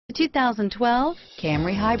2012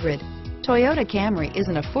 Camry Hybrid. Toyota Camry is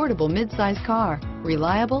an affordable midsize car,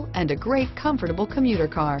 reliable and a great comfortable commuter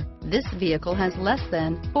car. This vehicle has less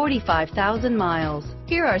than 45,000 miles.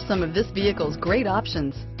 Here are some of this vehicle's great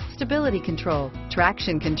options: stability control,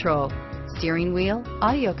 traction control, steering wheel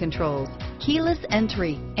audio controls, keyless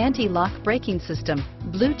entry, anti-lock braking system,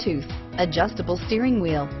 Bluetooth, adjustable steering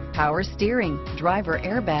wheel, power steering, driver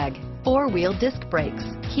airbag, four-wheel disc brakes,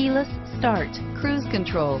 keyless start, cruise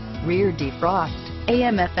control, rear defrost,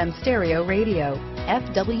 AM/FM stereo radio,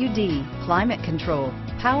 FWD, climate control,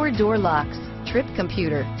 power door locks, trip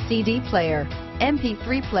computer, CD player,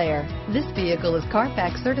 MP3 player. This vehicle is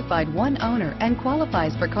Carfax certified one owner and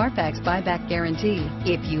qualifies for Carfax buyback guarantee.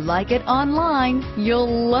 If you like it online,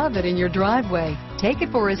 you'll love it in your driveway. Take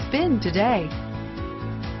it for a spin today.